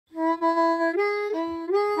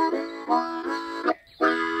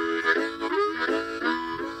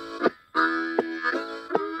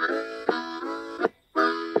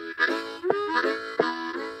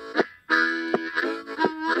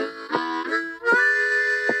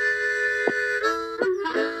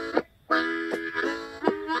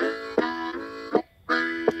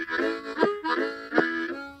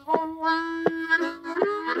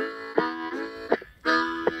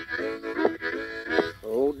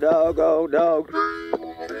dog, old dog.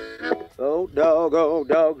 Old dog, old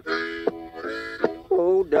dog.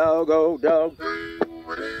 Old dog, old dog.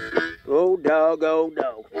 Old dog, old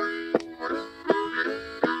dog.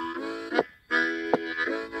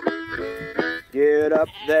 Get up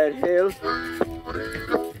that hill.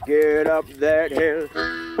 Get up that hill.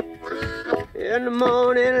 In the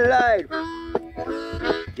morning light.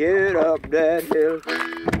 Get up that hill.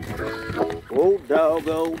 Old dog,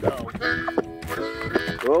 old dog.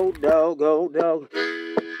 Old dog, old dog.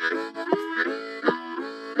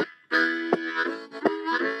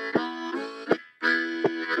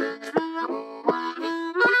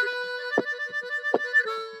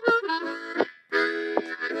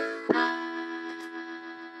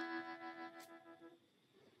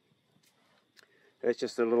 That's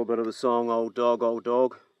just a little bit of the song, Old Dog, Old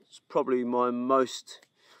Dog. It's probably it's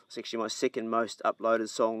actually my second most uploaded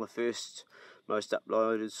song. The first most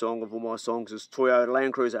uploaded song of all my songs is Toyota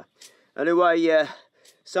Land Cruiser. Anyway,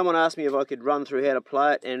 someone asked me if I could run through how to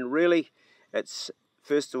play it, and really, it's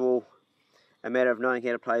first of all a matter of knowing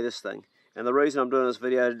how to play this thing. And the reason I'm doing this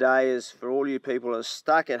video today is for all you people that are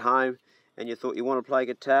stuck at home and you thought you want to play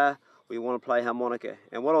guitar, or you want to play harmonica.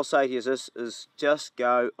 And what I'll say to you is just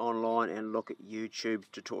go online and look at YouTube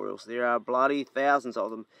tutorials. There are bloody thousands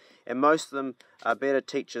of them, and most of them are better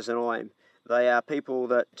teachers than I am. They are people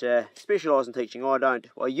that specialise in teaching. I don't.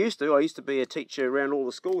 I used to be a teacher around all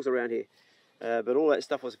the schools around here, but all that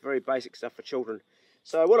stuff was very basic stuff for children.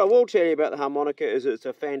 So what I will tell you about the harmonica is it's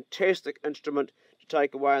a fantastic instrument to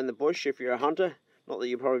take away in the bush if you're a hunter. Not that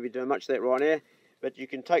you'll probably be doing much of that right now, but you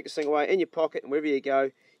can take this thing away in your pocket, and wherever you go,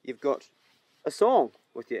 you've got a song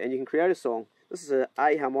with you, and you can create a song. This is a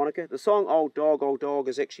harmonica. The song Old Dog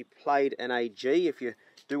is actually played in a G if you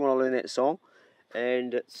do want to learn that song,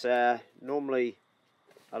 and it's normally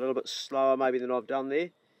a little bit slower maybe than I've done there.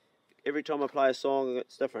 Every time I play a song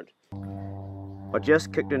it's different. I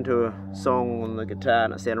just kicked into a song on the guitar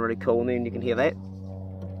and it sounded really cool, and then you can hear that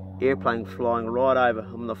airplane flying right over.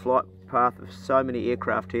 I'm on the flight path of so many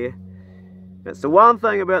aircraft here. It's the one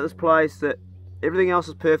thing about this place that everything else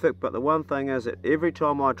is perfect, but the one thing is that every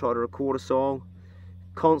time I try to record a song,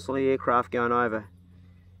 constantly aircraft going over.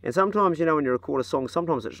 And sometimes, you know, when you record a song,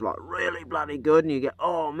 sometimes it's like really bloody good and you go,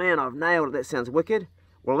 oh man, I've nailed it, that sounds wicked.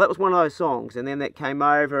 Well, that was one of those songs, and then that came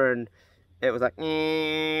over and it was like,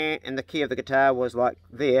 and the key of the guitar was like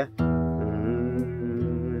there.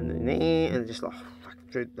 And just like,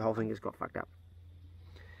 the whole thing just got fucked up.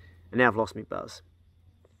 And now I've lost my buzz.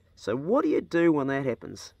 So what do you do when that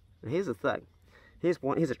happens? And here's the thing. Here's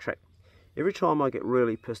a trick. Every time I get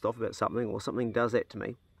really pissed off about something, or something does that to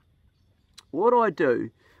me, what I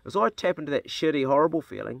do is I tap into that shitty, horrible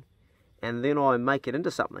feeling, and then I make it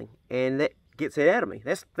into something, and that gets it out of me.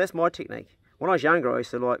 That's my technique. When I was younger, I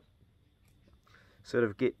used to like sort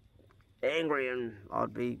of get angry, and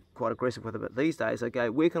I'd be quite aggressive with it. But these days, I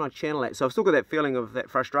go, where can I channel that? So I've still got that feeling of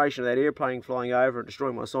that frustration of that airplane flying over and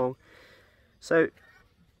destroying my song. So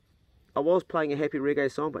I was playing a happy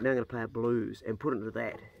reggae song, but now I'm going to play a blues and put it into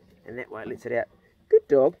that. And that way it lets it out. Good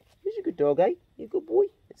dog. He's a good dog, eh? You're a good boy.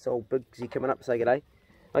 It's old Bigsy coming up to say g'day.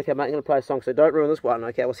 Okay, mate, I'm going to play a song, so don't ruin this one.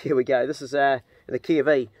 Okay, well, here we go. This is in the key of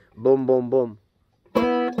E. Boom, boom, boom.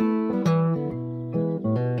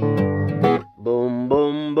 Boom,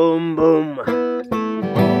 boom, boom, boom.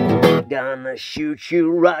 Gonna shoot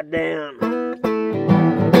you right down.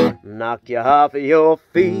 Knock you off of your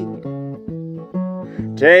feet.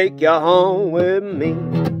 Take you home with me.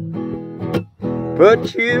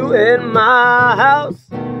 Put you in my house.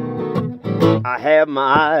 I have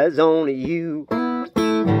my eyes on you.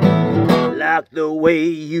 Like the way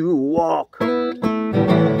you walk.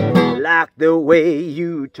 Like the way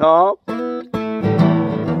you talk.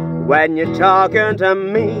 When you're talking to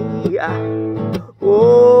me.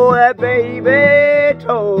 Oh, that baby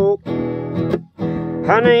talk.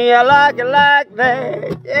 Honey, I like it like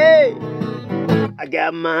that. Hey. I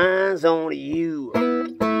got my eyes on you.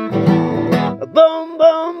 Boom,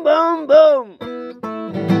 boom, boom, boom.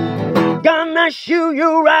 Gonna shoot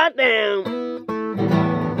you right down.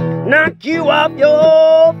 Knock you off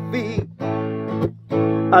your feet.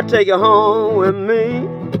 I'll take you home with me.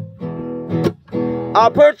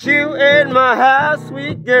 I'll put you in my house,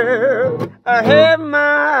 sweet girl. I have my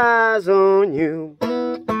eyes on you.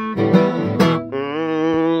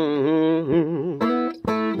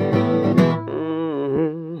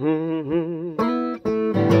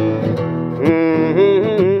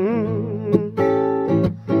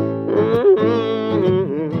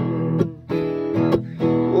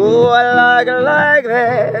 Oh, I like it like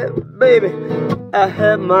that, baby. I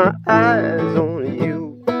have my eyes on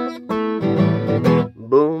you.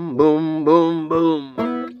 Boom, boom, boom, boom.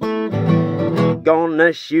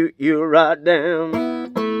 gonna shoot you right down.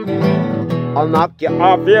 I'll knock you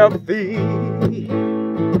off your feet,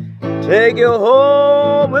 take you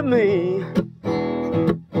home with me.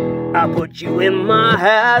 I'll put you in my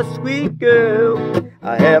house, sweet girl.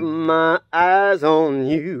 I have my eyes on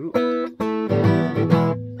you.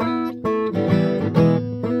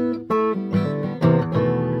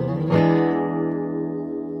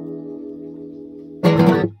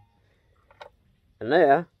 And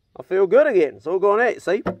now I feel good again. It's all gone out,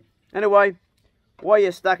 see? Anyway, while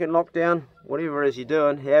you're stuck in lockdown, whatever it is you're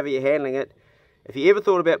doing, however you're handling it, if you ever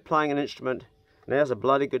thought about playing an instrument, now's a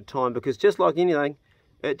bloody good time, because just like anything,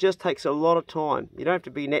 it just takes a lot of time. You don't have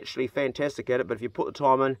to be naturally fantastic at it, but if you put the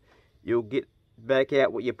time in, you'll get back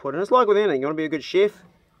out what you put in. It's like with anything. You want to be a good chef,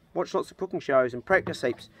 watch lots of cooking shows and practice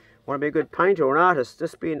heaps. Want to be a good painter or an artist,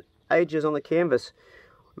 just spend ages on the canvas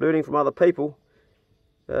learning from other people.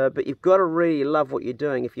 But you've got to really love what you're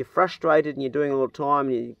doing. If you're frustrated and you're doing it all the time,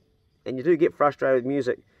 and you do get frustrated with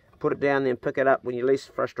music, put it down there and pick it up when you're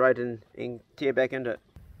least frustrated and tear back into it.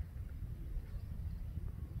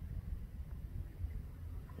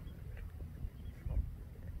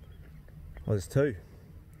 Oh, there's two.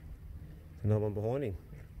 Another one behind him.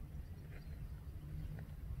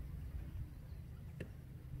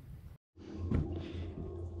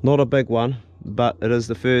 Not a big one, but it is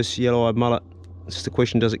the first yellow-eyed mullet. It's just a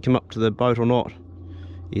question, does it come up to the boat or not?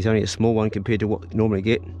 He's only a small one compared to what you normally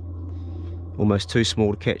get. Almost too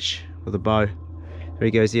small to catch with a bow. There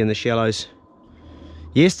he goes there in the shallows.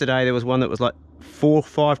 Yesterday there was one that was like 4 or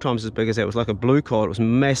 5 times as big as that. It was like a blue cod. It was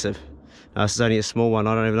massive. This is only a small one.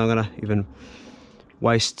 I'm gonna even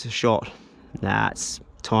waste a shot. Nah, it's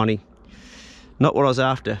tiny. Not what I was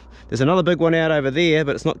after. There's another big one out over there,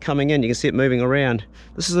 but it's not coming in. You can see it moving around.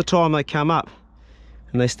 This is the time they come up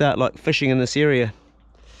and they start like fishing in this area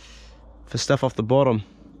for stuff off the bottom.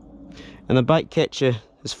 And the bait catcher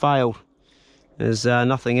has failed. There's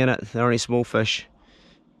nothing in it. They're only small fish.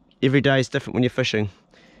 Every day is different when you're fishing.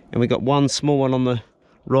 And we got one small one on the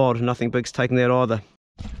rod. Nothing big's taking that either.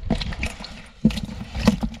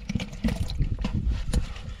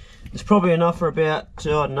 It's probably enough for about, I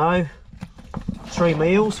don't know, 3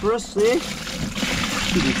 meals for us there.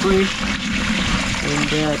 Keep them fresh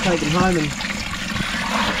and take them home and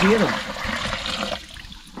prepare them.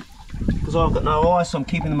 Because I've got no ice, I'm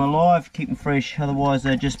keeping them alive, keep them fresh. Otherwise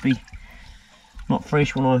they'd just be not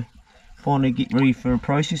fresh when I finally get ready for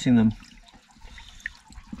processing them.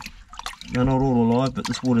 They're not all alive, but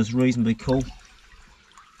this water's reasonably cool.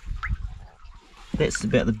 That's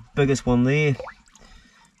about the biggest one there.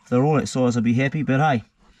 If they're all that size I'd be happy, but hey,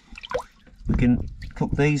 we can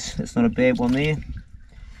cook these. That's not a bad one there.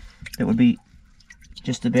 That would be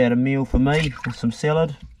just about a meal for me with some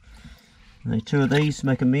salad. And 2 of these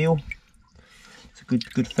make a meal. It's a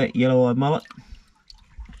good fat yellow-eyed mullet.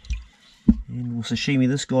 And we'll sashimi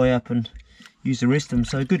this guy up and use the rest of them.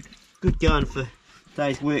 So good going for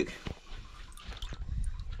day's work.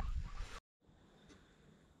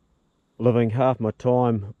 Living half my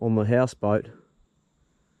time on the houseboat,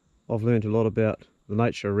 I've learned a lot about the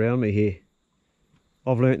nature around me here.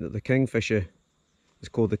 I've learnt that the kingfisher is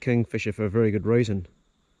called the kingfisher for a very good reason.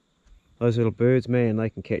 Those little birds, man, they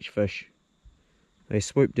can catch fish. They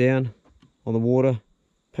swoop down on the water,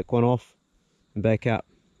 pick one off and back up.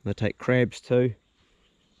 They take crabs too.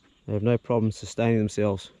 They have no problem sustaining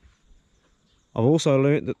themselves. I've also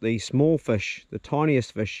learnt that the small fish, the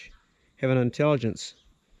tiniest fish, have an intelligence.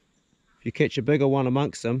 If you catch a bigger one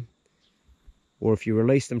amongst them, or if you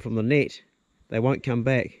release them from the net, they won't come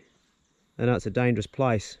back. They know it's a dangerous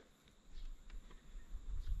place.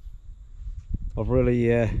 I've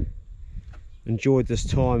really enjoyed this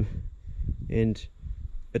time, and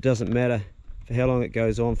it doesn't matter for how long it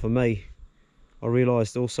goes on for me. I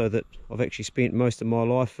realised also that I've actually spent most of my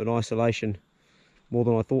life in isolation, more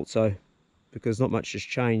than I thought so, because not much has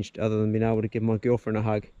changed other than being able to give my girlfriend a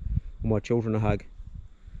hug or my children a hug.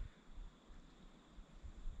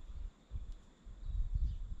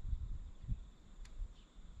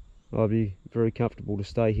 I'd be very comfortable to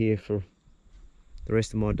stay here for the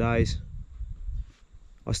rest of my days.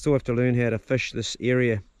 I still have to learn how to fish this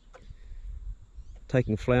area,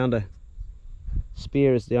 taking flounder.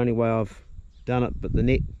 Spear is the only way I've done it, but the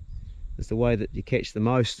net is the way that you catch the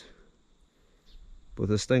most.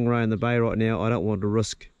 With a stingray in the bay right now, I don't want to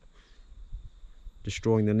risk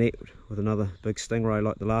destroying the net with another big stingray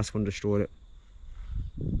like the last one destroyed it.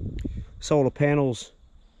 Solar panels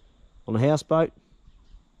on the houseboat,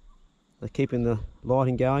 they're keeping the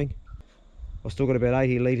lighting going. I've still got about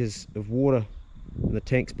 80 litres of water in the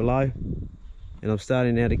tanks below, and I'm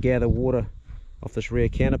starting now to gather water off this rear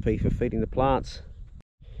canopy for feeding the plants.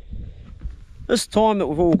 This time that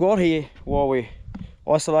we've all got here while we're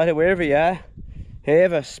isolated, wherever you are,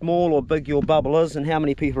 however small or big your bubble is and how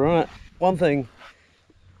many people are in it, one thing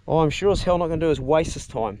I'm sure as hell not going to do is waste this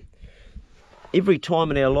time. Every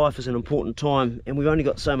time in our life is an important time, and we've only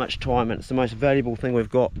got so much time, and it's the most valuable thing we've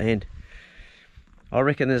got, and I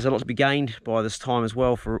reckon there's a lot to be gained by this time as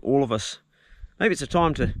well for all of us. Maybe it's a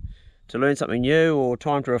time to learn something new, or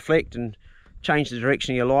time to reflect and change the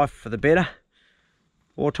direction of your life for the better,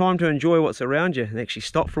 or time to enjoy what's around you and actually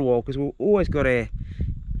stop for a while, because we've always got our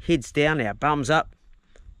heads down, our bums up.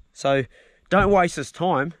 So don't waste this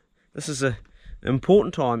time. This is an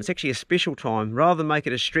important time. It's actually a special time. Rather than make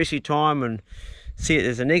it a stressy time and see it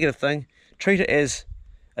as a negative thing, treat it as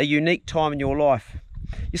a unique time in your life.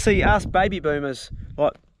 You see, us baby boomers,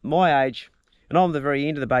 like my age, and I'm the very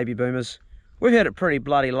end of the baby boomers, we've had it pretty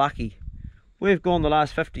bloody lucky. We've gone the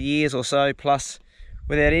last 50 years or so plus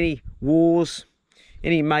without any wars,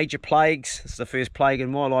 any major plagues. This is the first plague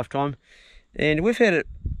in my lifetime, and we've had it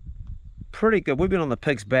pretty good. We've been on the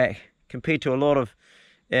pig's back compared to a lot of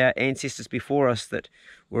our ancestors before us that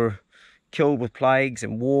were killed with plagues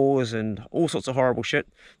and wars and all sorts of horrible shit.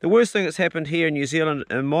 The worst thing that's happened here in New Zealand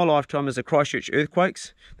in my lifetime is the Christchurch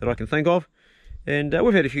earthquakes that I can think of, and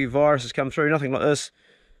we've had a few viruses come through, nothing like this,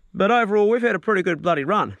 but overall we've had a pretty good bloody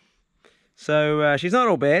run. So she's not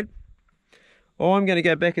all bad. I'm going to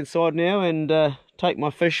go back inside now and take my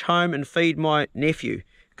fish home and feed my nephew,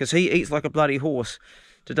 because he eats like a bloody horse.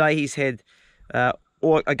 Today he's had, I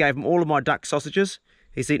gave him all of my duck sausages,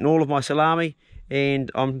 he's eaten all of my salami,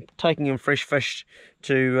 and I'm taking him fresh fish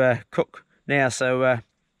to cook now, so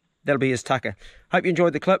that'll be his tucker. Hope you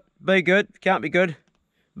enjoyed the clip. Be good, can't be good,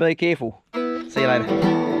 be careful. See you later.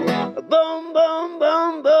 Boom, boom,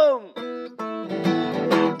 boom, boom.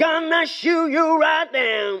 Gonna shoot you right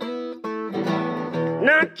down,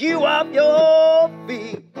 knock you off your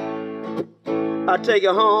feet. I'll take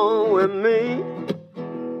you home with me.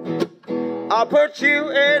 I'll put you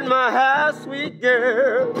in my house, sweet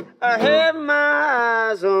girl. I have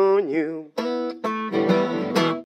my eyes on you.